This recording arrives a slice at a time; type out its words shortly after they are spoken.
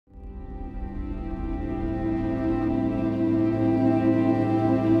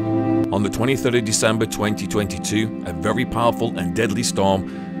On the 23rd of December 2022, a very powerful and deadly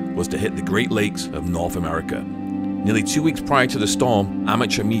storm was to hit the Great Lakes of North America. Nearly 2 weeks prior to the storm,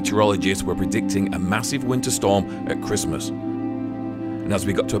 amateur meteorologists were predicting a massive winter storm at Christmas. And as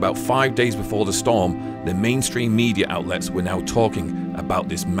we got to about 5 days before the storm, the mainstream media outlets were now talking about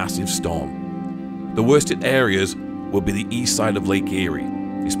this massive storm. The worst hit areas will be the east side of Lake Erie,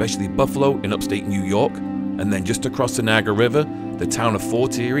 especially Buffalo in upstate New York, and then just across the Niagara River, the town of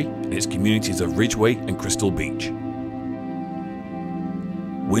Fort Erie and its communities of Ridgeway and Crystal Beach.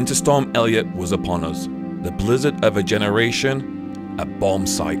 Winter Storm Elliott was upon us, the blizzard of a generation, a bomb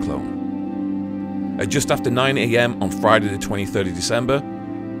cyclone. At just after 9 AM on Friday the 23rd of December,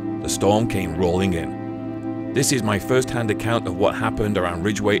 the storm came rolling in. This is my first-hand account of what happened around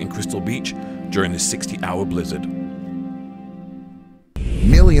Ridgeway and Crystal Beach during the 60-hour blizzard.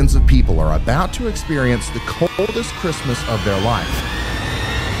 Millions of people are about to experience the coldest Christmas of their life.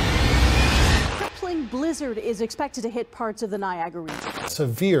 Crippling blizzard is expected to hit parts of the Niagara region.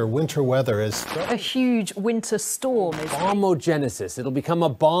 Severe winter weather is a huge winter storm. Bombogenesis. It'll become a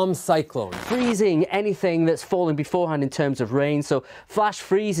bomb cyclone. Freezing anything that's falling beforehand in terms of rain. So flash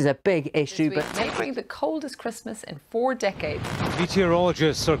freeze is a big issue. But neighbouring the coldest Christmas in 4 decades.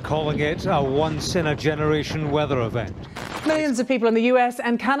 Meteorologists are calling it a once-in-a-generation weather event. Millions of people in the US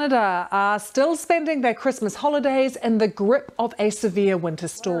and Canada are still spending their Christmas holidays in the grip of a severe winter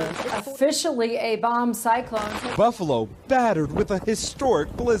storm. Officially a bomb cyclone. Buffalo battered with a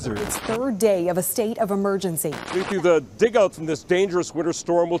historic blizzard. It's third day of a state of emergency. The dig out from this dangerous winter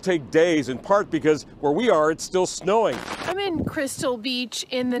storm will take days, in part because where we are, it's still snowing. I'm in Crystal Beach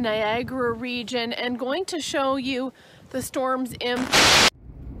in the Niagara region and going to show you the storm's impact.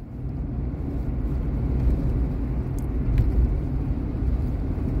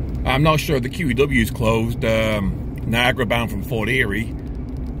 I'm not sure the QEW is closed, Niagara bound from Fort Erie,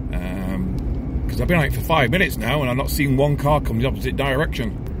 because I've been on it for 5 minutes now and I've not seen one car come the opposite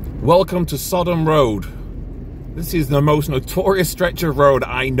direction. Welcome to Sodom Road. This is the most notorious stretch of road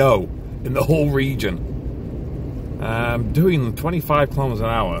I know in the whole region. I'm doing 25 kilometers an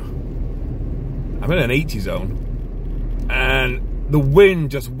hour. I'm in an 80 zone, and the wind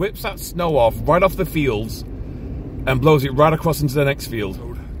just whips that snow off right off the fields and blows it right across into the next field.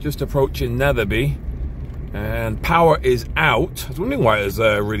 Just approaching Netherby, and power is out. I was wondering why it's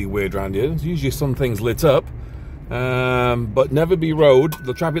really weird around here. There's usually some things lit up, but Netherby Road,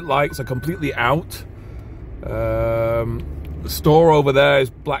 the traffic lights are completely out. The store over there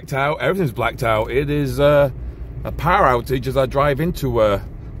is blacked out. Everything's blacked out. It is a power outage as I drive into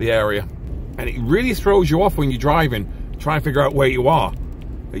the area, and it really throws you off when you're driving, trying to figure out where you are.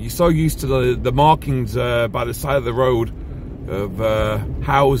 You're so used to the markings by the side of the road of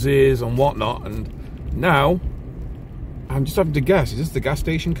houses and whatnot, and now I'm just having to guess. Is this the gas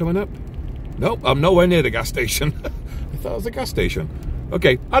station coming up? Nope, I'm nowhere near the gas station. I thought it was a gas station.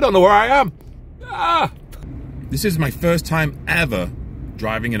 Okay, I don't know where I am. This is my first time ever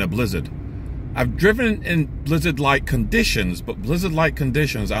driving in a blizzard. I've driven in blizzard-like conditions, but blizzard-like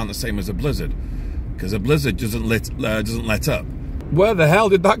conditions aren't the same as a blizzard, because a blizzard doesn't let up. Where the hell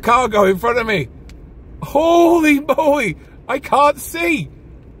did that car go in front of me? Holy moly! I can't see!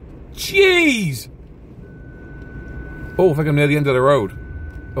 Jeez! Oh, I think I'm near the end of the road.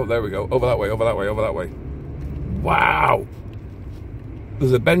 Oh, there we go. Over that way, over that way, over that way. Wow!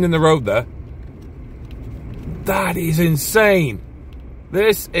 There's a bend in the road there. That is insane!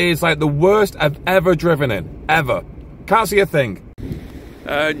 This is like the worst I've ever driven in. Ever. Can't see a thing.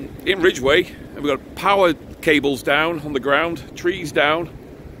 In Ridgeway, we've got power cables down on the ground, trees down.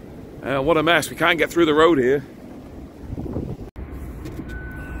 What a mess. We can't get through the road here.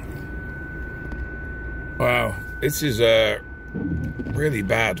 Wow, this is really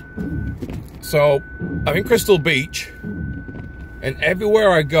bad. So, I'm in Crystal Beach, and everywhere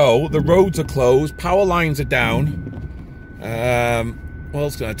I go, the roads are closed, power lines are down. What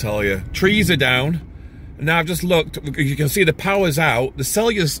else can I tell you? Trees are down. And now I've just looked, you can see the power's out, the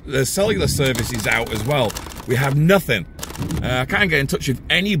cellular service is out as well. We have nothing. I can't get in touch with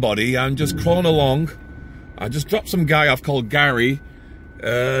anybody. I'm just crawling along. I just dropped some guy off called Gary,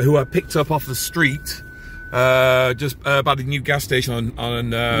 who I picked up off the street. Just by the new gas station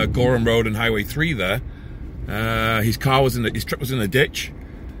on Gorham Road and Highway 3 there. His truck was in the ditch.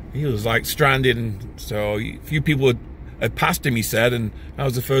 He was like stranded, and so a few people had passed him, he said, and I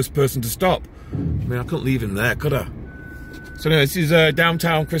was the first person to stop. I mean, I couldn't leave him there, could I? So anyway, this is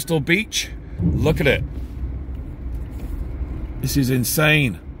downtown Crystal Beach. Look at it. This is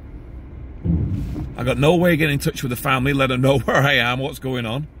insane. I got no way of getting in touch with the family, let them know where I am, what's going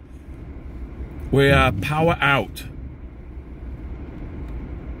on. We are power out.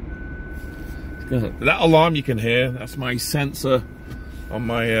 That alarm you can hear, that's my sensor on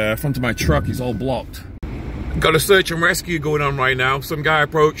my front of my truck. Is all blocked. Got a search and rescue going on right now. Some guy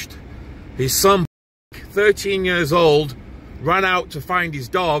approached. His son, 13 years old, ran out to find his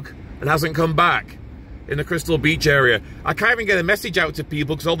dog and hasn't come back in the Crystal Beach area. I can't even get a message out to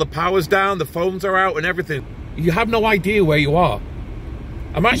people because all the power's down, the phones are out and everything. You have no idea where you are.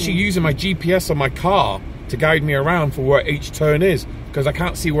 I'm actually using my GPS on my car to guide me around for where each turn is because I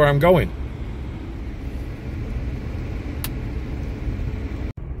can't see where I'm going.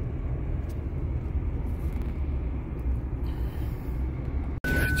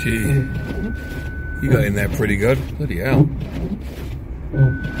 Gee, you got in there pretty good. Bloody hell.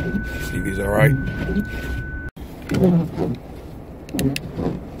 See if he's alright.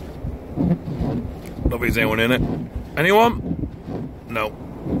 Nobody's anyone in it. Anyone? No.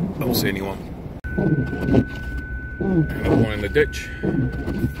 Don't see anyone. Another one in the ditch.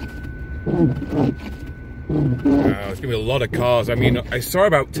 There's gonna be a lot of cars. I mean, I saw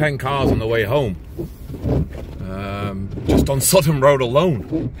about 10 cars on the way home. Just on Sodom Road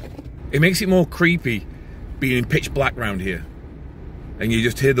alone. It makes it more creepy being pitch black around here. And you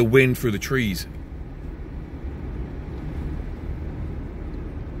just hear the wind through the trees.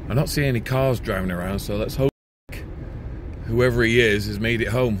 I'm not seeing any cars driving around, so let's hope whoever he is has made it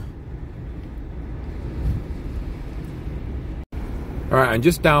home. Alright, I'm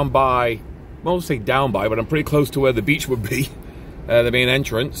just down by, I won't say down by, but I'm pretty close to where the beach would be. The main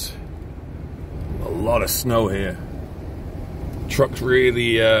entrance. A lot of snow here. Truck's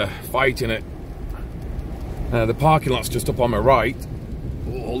really fighting it. The parking lot's just up on my right.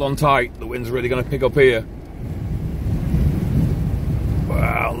 Oh, hold on tight, the wind's really going to pick up here.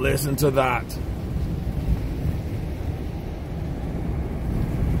 Wow, listen to that.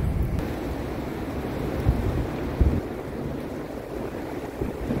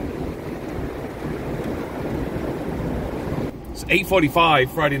 It's 8:45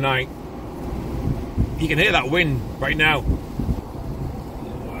 Friday night. You can hear that wind right now.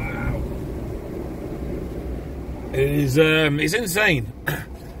 Wow. It's insane.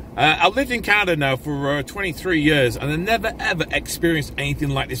 I've lived in Canada now for 23 years and I've never ever experienced anything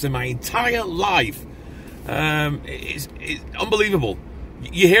like this in my entire life. It's unbelievable.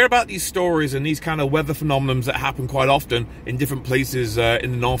 You hear about these stories and these kind of weather phenomena that happen quite often in different places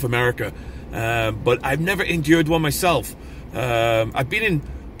in North America, but I've never endured one myself. I've been in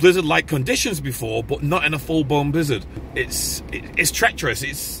blizzard-like conditions before, but not in a full-blown blizzard. It's treacherous.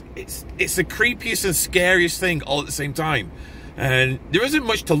 It's the creepiest and scariest thing all at the same time. And there isn't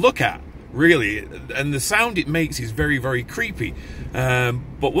much to look at, really, and the sound it makes is very, very creepy.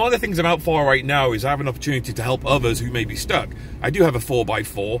 But one of the things I'm out for right now is I have an opportunity to help others who may be stuck. I do have a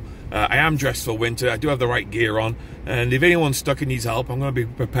 4x4. I am dressed for winter. I do have the right gear on. And if anyone's stuck and needs help, I'm going to be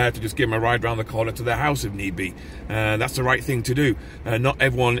prepared to just give them a ride around the corner to their house if need be. That's the right thing to do. Not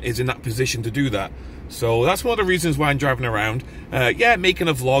everyone is in that position to do that. So that's one of the reasons why I'm driving around. Yeah, making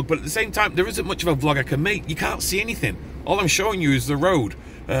a vlog, but at the same time, there isn't much of a vlog I can make. You can't see anything. All I'm showing you is the road.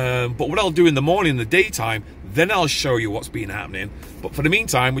 But what I'll do in the morning, in the daytime, then I'll show you what's been happening. But for the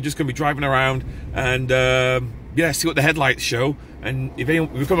meantime, we're just going to be driving around and yeah, see what the headlights show. And if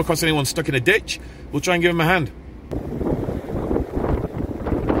we come across anyone stuck in a ditch, we'll try and give them a hand.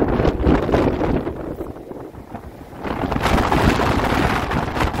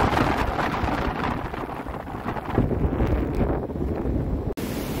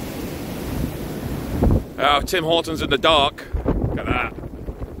 Oh, Tim Hortons in the dark. Look at that.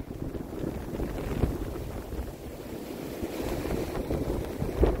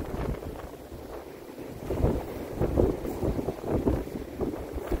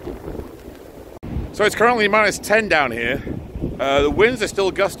 So it's currently -10 down here. The winds are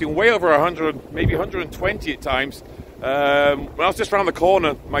still gusting way over 100, maybe 120 at times. When I was just around the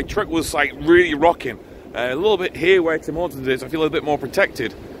corner, my truck was like really rocking. A little bit here where Tim Hortons is, I feel a little bit more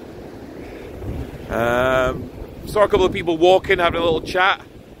protected. Saw a couple of people walking, having a little chat,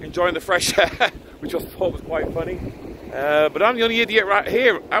 enjoying the fresh air, which I thought was quite funny. But I'm the only idiot out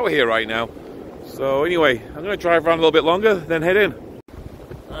here right now. So anyway, I'm going to drive around a little bit longer, then head in.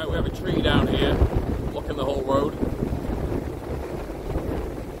 Alright, we have a tree down here, blocking the whole road.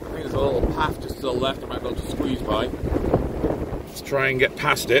 I think there's a little path just to the left I might be able to squeeze by. Let's try and get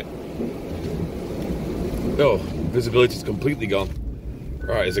past it. Oh, visibility's completely gone.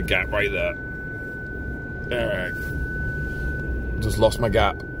 Right, there's a gap right there. Alright. Just lost my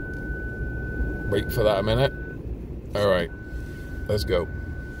gap. Wait for that a minute. Alright. Let's go.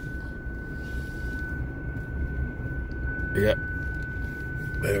 Yep.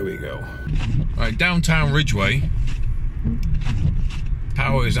 There we go. Alright, downtown Ridgeway.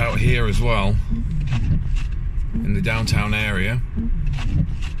 Power is out here as well, in the downtown area.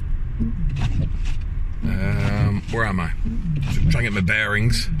 Where am I? Just trying to get my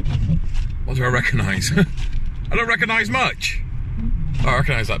bearings. What do I recognise? I don't recognise much. Oh, I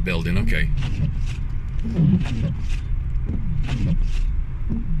recognise that building, okay.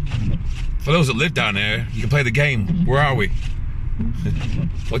 For those that live down here, you can play the game. Where are we?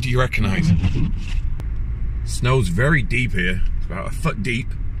 What do you recognise? Snow's very deep here. It's about a foot deep.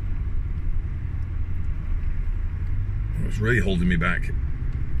 It's really holding me back.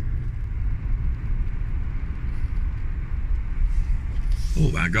 Oh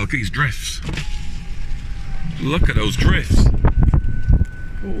my God, look at these drifts. Look at those drifts.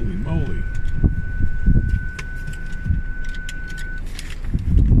 Holy moly.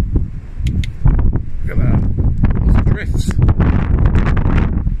 Look at that. Those are drifts.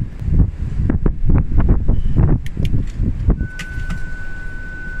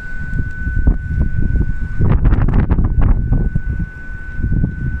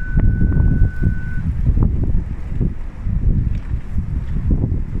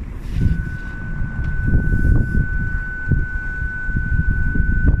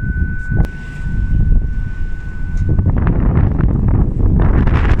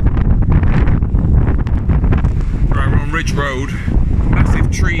 Road,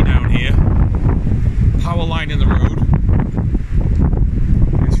 massive tree down here, power line in the road.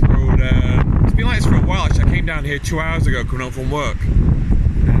 This road, it's been like this for a while. Actually, I came down here 2 hours ago coming home from work,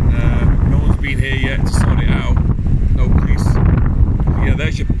 and no one's been here yet to sort it out. No police. So yeah,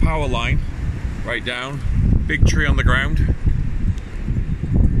 there's your power line right down, big tree on the ground.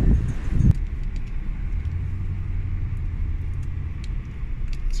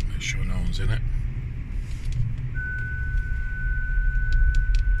 Let's make sure no one's in it.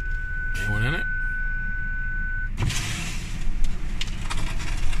 Anyone in it?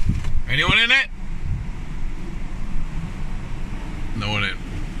 Anyone in it? No one in.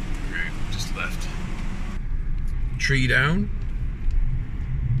 Okay, just left. Tree down.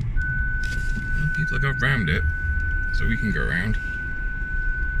 People have got around it, so we can go around.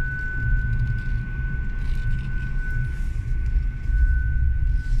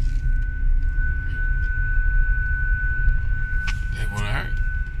 Everyone out.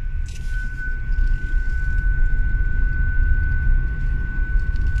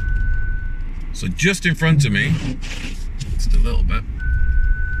 So just in front of me, just a little bit,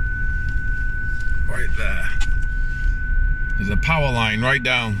 right there, there's a power line right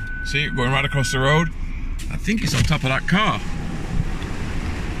down. See it going right across the road? I think it's on top of that car.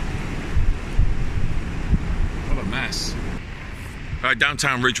 What a mess. Right,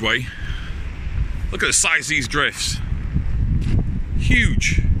 downtown Ridgeway. Look at the size of these drifts.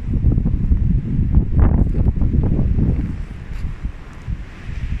 Huge.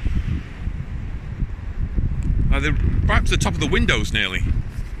 They're right up to the top of the windows nearly.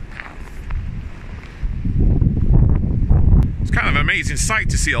 It's kind of an amazing sight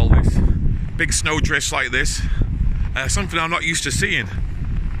to see all this. Big snow drifts like this. Something I'm not used to seeing.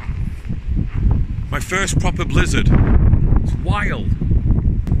 My first proper blizzard. It's wild.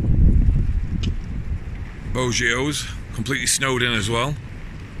 Beaujolais, completely snowed in as well.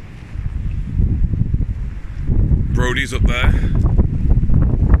 Brody's up there.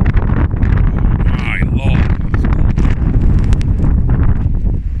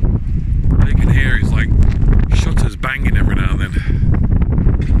 Banging every now and then.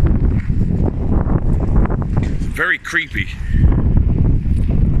 Very creepy.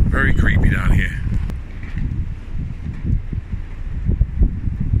 Very creepy down here.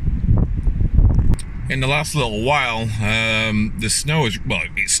 In the last little while, the snow is, well,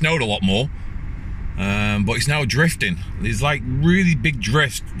 it snowed a lot more, but it's now drifting. There's like really big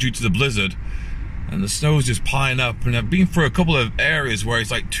drifts due to the blizzard, and the snow is just piling up. And I've been through a couple of areas where it's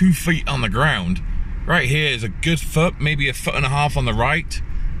like 2 feet on the ground. Right here is a good foot, maybe a foot and a half on the right.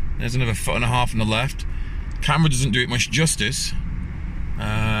 There's another foot and a half on the left. Camera doesn't do it much justice,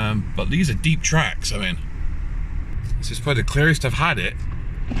 but these are deep tracks. I mean, this is probably the clearest I've had it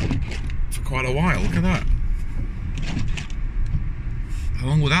for quite a while. Look at that. How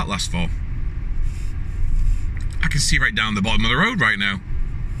long will that last for? I can see right down the bottom of the road right now.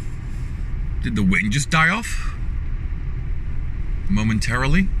 Did the wind just die off?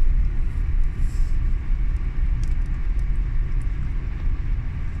 Momentarily?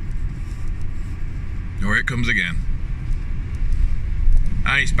 Or it comes again.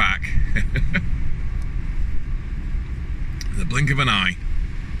 And it's back. The blink of an eye.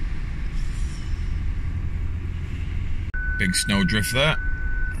 Big snow drift there.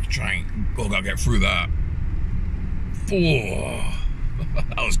 Try and gotta get through that. Oh.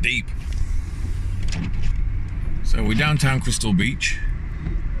 That was deep. So we're downtown Crystal Beach.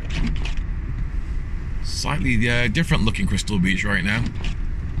 Slightly different looking Crystal Beach right now,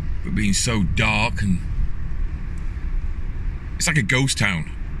 but being so dark, and it's like a ghost town.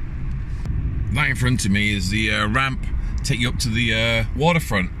 Right in front of me is the ramp take you up to the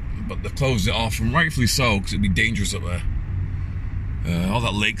waterfront, but they've closed it off, and rightfully so, because it'd be dangerous up there. All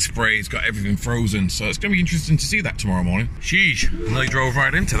that lake spray has got everything frozen, so it's going to be interesting to see that tomorrow morning. Sheesh, and they drove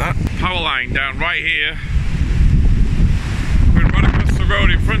right into that. Power line down right here. Going right across the road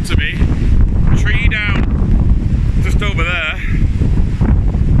in front of me. Tree down just over there.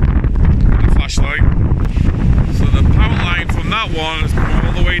 Got the flashlight. So the power line from that one has come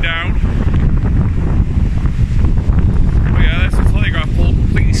all the way down. Oh yeah, there's the telegraph pole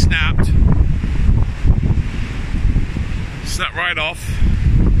completely snapped. Snap right off,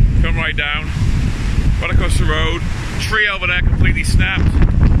 come right down, right across the road, tree over there completely snapped.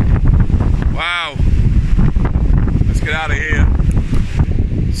 Wow, let's get out of here.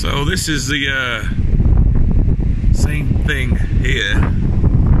 So this is the same thing here.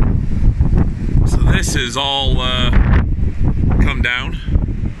 So this is all come down,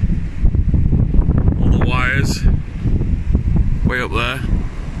 all the wires way up there.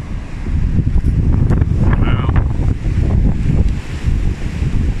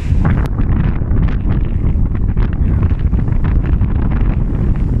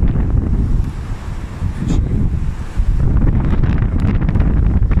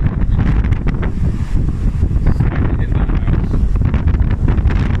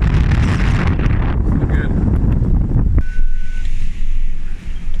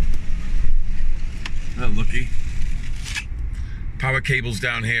 Power cables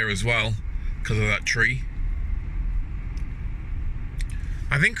down here as well because of that tree.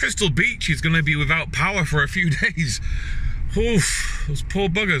 I think Crystal Beach is going to be without power for a few days. Oof, those poor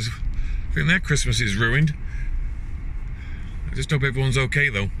buggers. I think their Christmas is ruined. I just hope everyone's okay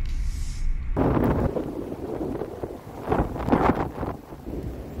though.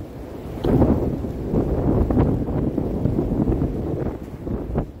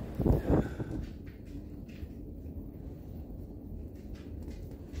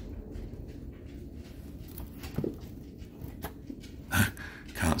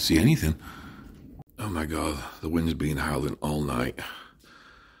 Can't see anything. Oh my god, the wind's been howling all night.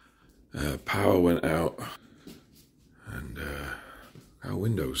 Power went out, and our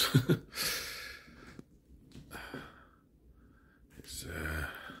windows. It's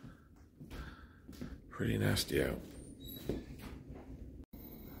pretty nasty out.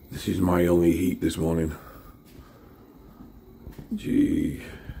 This is my only heat this morning. Gee.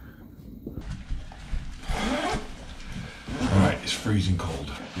 Alright, it's freezing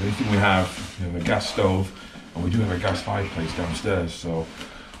cold. The only thing we have a gas stove, and we do have a gas fireplace downstairs, so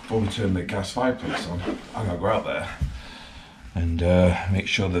before we turn the gas fireplace on, I'm going to go out there and make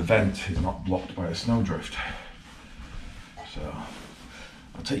sure the vent is not blocked by a snowdrift. So,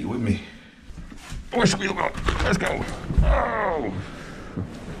 I'll take you with me. Let's go! Let's go! Oh!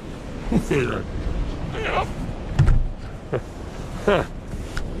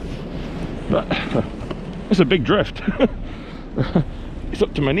 That's a big drift. It's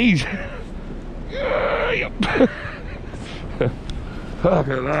up to my knees. Yep. Look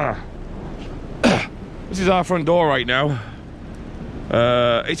at that. This is our front door right now.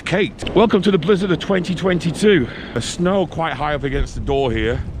 It's caked. Welcome to the blizzard of 2022. The snow quite high up against the door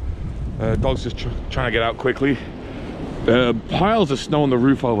here. Dog's just trying to get out quickly. Piles of snow on the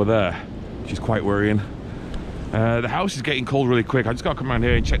roof over there, which is quite worrying. The house is getting cold really quick. I just got to come around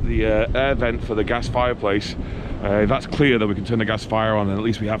here and check the air vent for the gas fireplace. If that's clear, then we can turn the gas fire on and at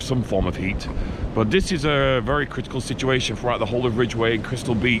least we have some form of heat. But this is a very critical situation throughout the whole of Ridgeway and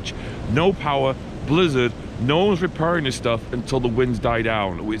Crystal Beach. No power, blizzard, no one's repairing this stuff until the winds die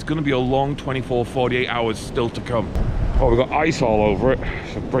down. It's going to be a long 24, 48 hours still to come. Oh, we've got ice all over it,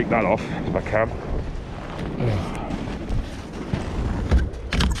 so break that off if I can.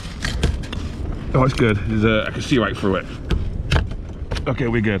 Oh, it's good. I can see right through it. Okay,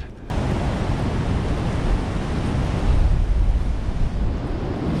 we're good.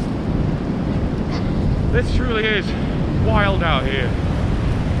 This truly is wild out here.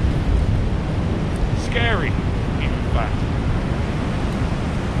 Scary, in fact.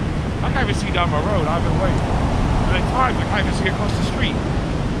 I can't even see down my road either way. And at times I can't even see across the street.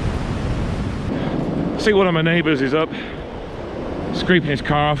 I see one of my neighbours is up, scraping his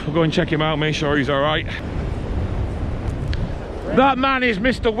car off. We'll go and check him out, make sure he's alright. That man is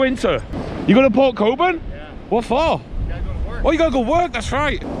Mr. Winter. You going to Port Coburn? Yeah. What for? You gotta go to work. Oh, you gotta go work, that's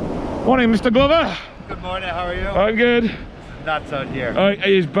right. Morning, Mr. Glover. Good morning, how are you? I'm good. nuts out here. It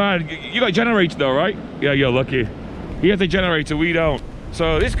is bad. You got a generator though, right? Yeah, you're lucky. He has a generator, we don't.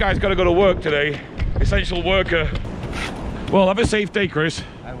 So this guy's got to go to work today. Essential worker. Well, have a safe day, Chris.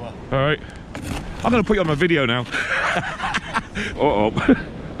 I will. All right. I'm going to put you on my video now. Uh-oh.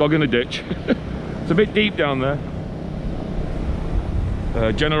 Dog in the ditch. It's a bit deep down there.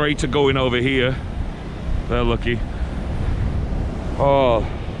 Generator going over here. They're lucky. Oh,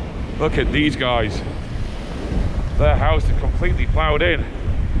 look at these guys. Their house is completely plowed in.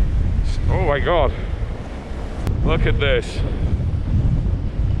 Oh my God. Look at this.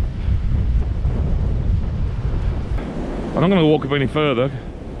 I'm not going to walk up any further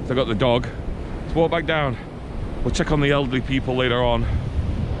because I've got the dog. Let's walk back down. We'll check on the elderly people later on.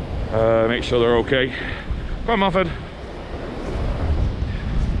 Make sure they're okay. Come on, Muffin.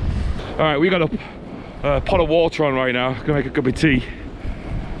 Alright, we got a pot of water on right now. Gonna make a cup of tea.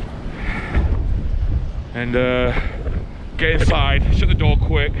 And get inside, shut the door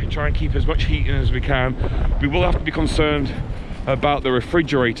quick, try and keep as much heat in as we can. We will have to be concerned about the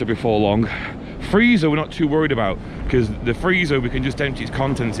refrigerator before long. Freezer we're not too worried about, because the freezer we can just empty its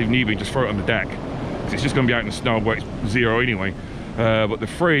contents if need be, just throw it on the deck. Because it's just going to be out in the snow where it's 0 anyway. But the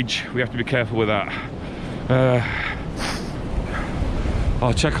fridge, we have to be careful with that.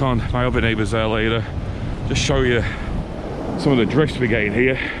 I'll check on my other neighbours there later. Just show you some of the drifts we're getting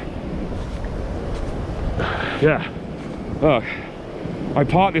here. Yeah, look, I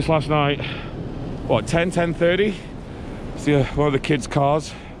parked this last night, what, 10:30? See one of the kids'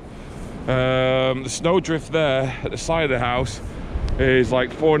 cars. The snowdrift there at the side of the house is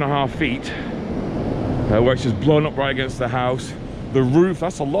like 4.5 feet, where it's just blown up right against the house. The roof,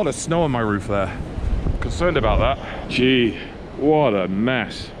 that's a lot of snow on my roof there. Concerned about that. Gee, what a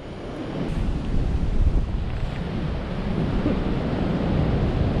mess.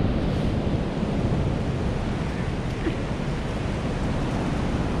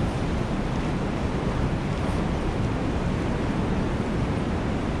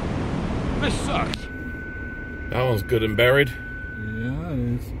 This sucks. That one's good and buried. Yeah, it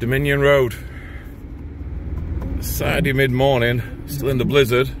is. Dominion Road. Saturday mid-morning, still in the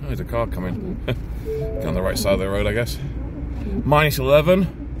blizzard. Oh, there's a car coming. On the right side of the road, I guess. -11.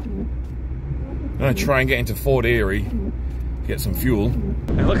 I'm gonna try and get into Fort Erie, get some fuel.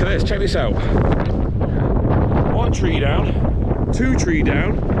 And look at this, check this out. 1 tree down, 2 tree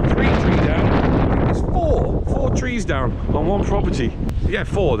down, 3 tree down. There's 4 trees down on one property. Yeah,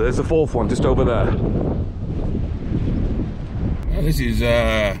 4, there's the 4th one just over there. Well, this is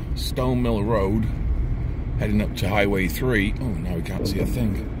Stone Mill Road, heading up to Highway 3. Oh, now we can't see a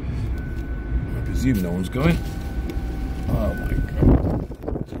thing. I presume no one's going. Oh my God.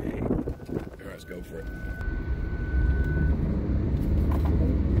 Gee. Let's go for it.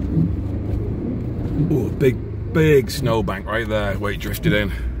 Oh, big snowbank right there where it drifted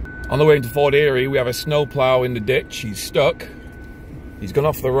in. On the way into Fort Erie, we have a snowplow in the ditch. He's stuck. He's gone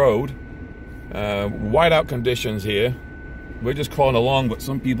off the road. Whiteout conditions here. We're just crawling along, but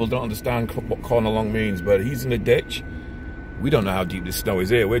some people don't understand what crawling along means. But he's in the ditch. We don't know how deep this snow is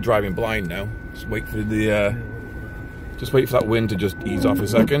here. We're driving blind now. Just wait for the that wind to just ease off a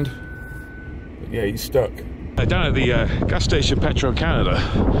second. But yeah, he's stuck. Down at the gas station Petro Canada,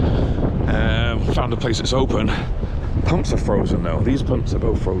 found a place that's open. Pumps are frozen now. These pumps are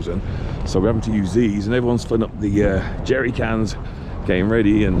both frozen, so we're having to use these, and everyone's filling up the jerry cans, getting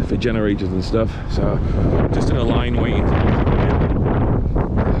ready, and for generators and stuff. So just in a line waiting.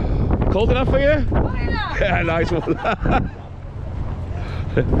 Cold enough for you? Oh, yeah. Yeah, nice one.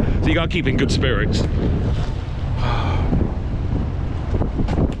 So you gotta keep in good spirits.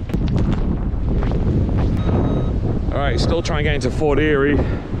 Alright, still trying to get into Fort Erie.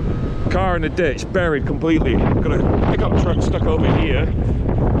 Car in the ditch, buried completely. Got a pickup truck stuck over here.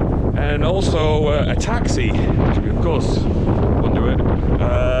 And also a taxi, which we of course wouldn't do it.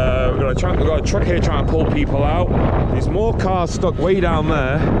 We've got a truck here trying to pull people out. There's more cars stuck way down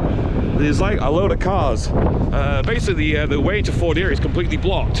there. There's like a load of cars. Basically, the way to Fort Erie is completely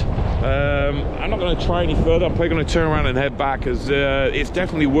blocked. I'm not going to try any further. I'm probably going to turn around and head back, because it's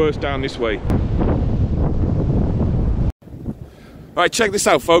definitely worse down this way. All right, check this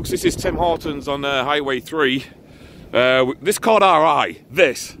out, folks. This is Tim Hortons on Highway 3. This caught our eye.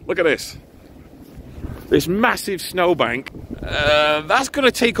 This. Look at this. This massive snowbank. That's going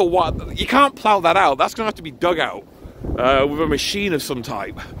to take a while. You can't plow that out. That's going to have to be dug out with a machine of some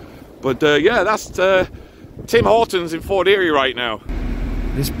type. But yeah, that's Tim Hortons in Fort Erie right now.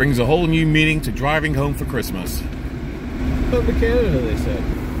 This brings a whole new meaning to driving home for Christmas. Up to Canada, they said.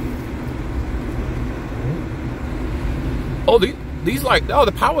 Oh, these like, oh,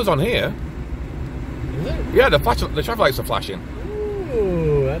 the power's on here. Is it? Yeah, the traffic lights are flashing.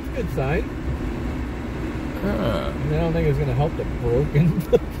 Ooh, that's a good sign. I don't think it's going to help the broken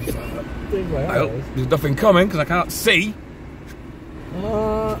thing by I hope there's nothing coming because I can't see.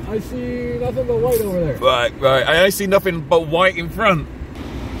 I see nothing but white over there. Right. I see nothing but white in front.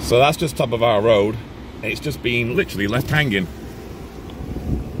 So that's just top of our road. And it's just been literally left hanging.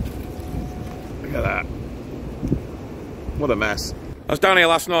 Look at that. What a mess. I was down here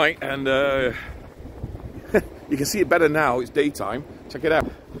last night and you can see it better now. It's daytime. Check it out.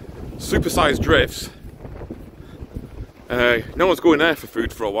 Supersized drifts. No one's going there for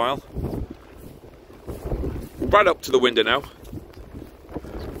food for a while. Right up to the window now.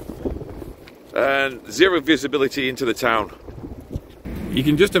 And zero visibility into the town. You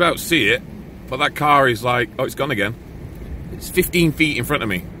can just about see it, but that car is like, oh, it's gone again. It's 15 feet in front of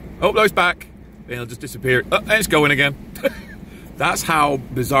me. Oh, no, it's back. Then it'll just disappear. Oh, and it's going again. That's how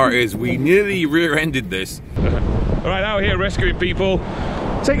bizarre it is. We nearly rear-ended this. All right, out here rescuing people.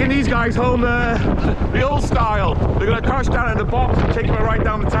 Taking these guys home the old style. They're going to crash down in the box and take them right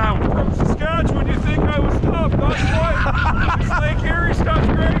down the town. From Saskatchewan, you think I was tough? Not quite. This Lake Erie stuff's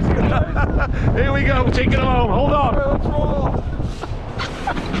crazy, guys. Here we go, we're taking them home. Hold on. All right, let's roll.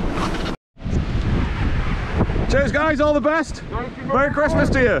 Cheers, guys. All the best. Merry Christmas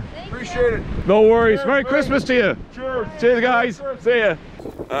to you. Appreciate it. No worries. Merry Christmas to you. Cheers. Cheers, guys. See ya.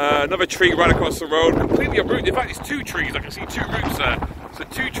 Another tree right across the road, completely uprooted. In fact, it's two trees. I can see two roots there. So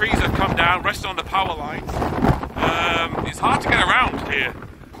two trees have come down, rested on the power lines. It's hard to get around here.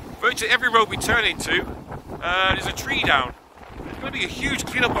 Virtually every road we turn into, there's a tree down. There's going to be a huge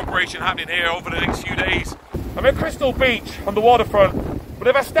cleanup operation happening here over the next few days. I'm at Crystal Beach on the waterfront, but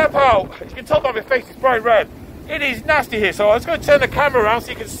if I step out, as you can tell by my face, it's bright red. It is nasty here, so I was going to turn the camera around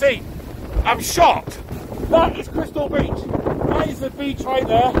so you can see. I'm shocked. That is Crystal Beach. That is the beach right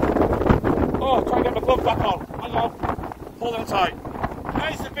there. Oh, try and get my glove back on. Hang on. Hold on tight.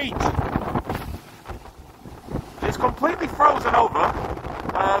 That is the beach. It's completely frozen over.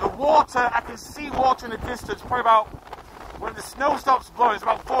 The water, I can see water in the distance, probably about, when the snow stops blowing, it's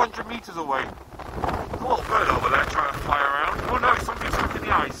about 400 meters away. There's a little bird over there trying to fly around. Oh no, something's stuck in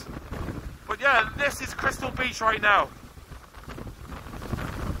the ice. But yeah, this is Crystal Beach right now.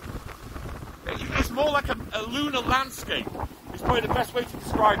 It's more like a lunar landscape. It's probably the best way to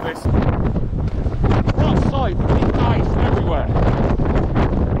describe this. Rock solid, big ice everywhere.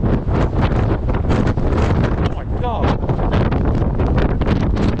 Oh my god.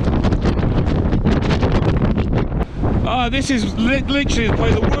 This is literally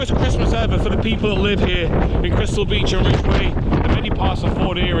probably the worst Christmas ever for the people that live here in Crystal Beach and Ridgeway and many parts of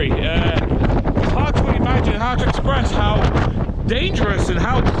Fort Erie. It's hard to imagine, hard to express how dangerous and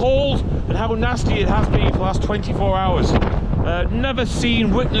how cold and how nasty it has been for the last 24 hours. Never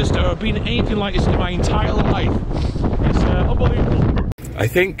seen, witnessed or been anything like this in my entire life. It's unbelievable. I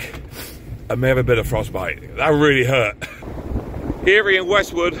think I may have a bit of frostbite. That really hurt. Erie and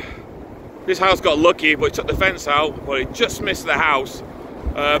Westwood. This house got lucky, but it took the fence out, but it just missed the house.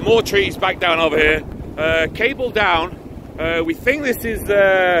 More trees back down over here. Cable down. We think this is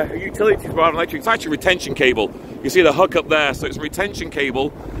utilities rather than electric. It's actually retention cable. You see the hook up there, so it's a retention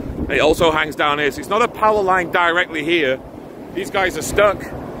cable. It also hangs down here, so it's not a power line directly here. These guys are stuck.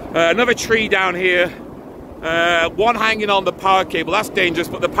 Another tree down here. One hanging on the power cable. That's dangerous,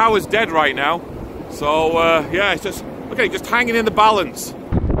 but the power's dead right now. So yeah, it's just, okay, just hanging in the balance.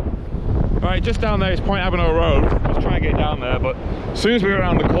 All right, just down there is Point Avenue Road. I was trying to get down there, but as soon as we're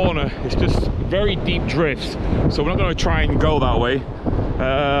around the corner, it's just very deep drifts. So we're not going to try and go that way.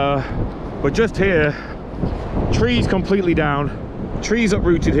 But just here, trees completely down, trees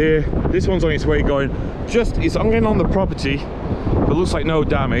uprooted here. This one's on its way going. Just, it's getting on the property, but looks like no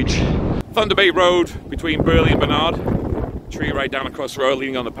damage. Thunder Bay Road between Burley and Bernard. Tree right down across the road,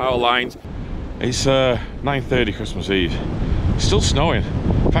 leaning on the power lines. It's 9:30 Christmas Eve. It's still snowing.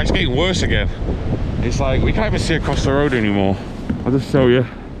 In fact, it's getting worse again. It's like, we can't even see across the road anymore. I'll just show you.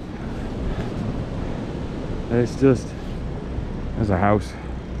 It's just, there's a house.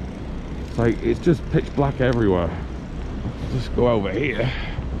 It's like, it's just pitch black everywhere. Just go over here.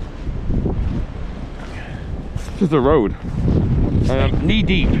 It's just a road. Knee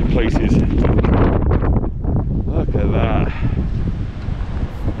deep places. Look at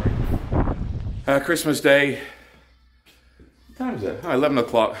that. Christmas Day. What time is it? Oh, 11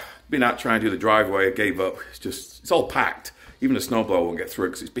 o'clock. Been out trying to do the driveway. I gave up. It's all packed. Even the snowblower won't get through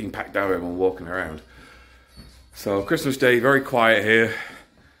because it's being packed down everyone walking around. So Christmas Day, very quiet here.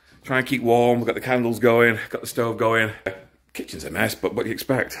 Trying to keep warm. We've got the candles going. Got the stove going. Kitchen's a mess, but what do you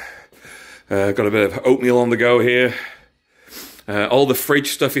expect? Got a bit of oatmeal on the go here. All the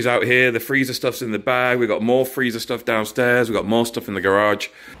fridge stuff is out here. The freezer stuff's in the bag. We've got more freezer stuff downstairs. We've got more stuff in the garage.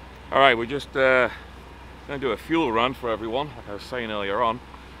 All right, we're just going to do a fuel run for everyone. Like I was saying earlier on,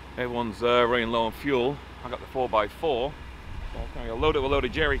 everyone's running low on fuel. I got the 4x4. So I'm going to load it with a load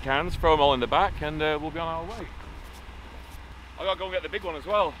of jerry cans, throw them all in the back, and we'll be on our way. I got to go and get the big one as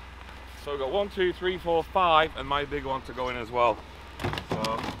well. So we've got 1, 2, 3, 4, 5, and my big one to go in as well.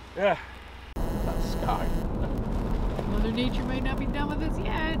 So, yeah. That sky. Mother Nature might not be done with us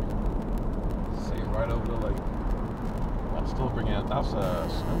yet. See, right over the lake. That's still bringing out, that's a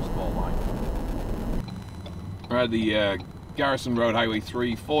snowstorm line. We're at the Garrison Road Highway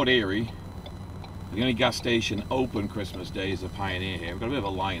 3, Fort Erie. The only gas station open Christmas Day is the Pioneer here. We've got a bit of a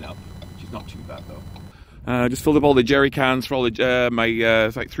lineup, which is not too bad though. Just filled up all the jerry cans for all the my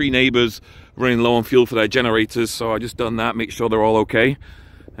it's like 3 neighbours running low on fuel for their generators, so I just done that, make sure they're all okay.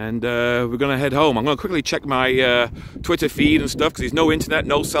 And we're going to head home. I'm going to quickly check my Twitter feed and stuff, because there's no internet,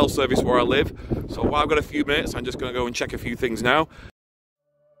 no cell service where I live. So while I've got a few minutes, I'm just going to go and check a few things now.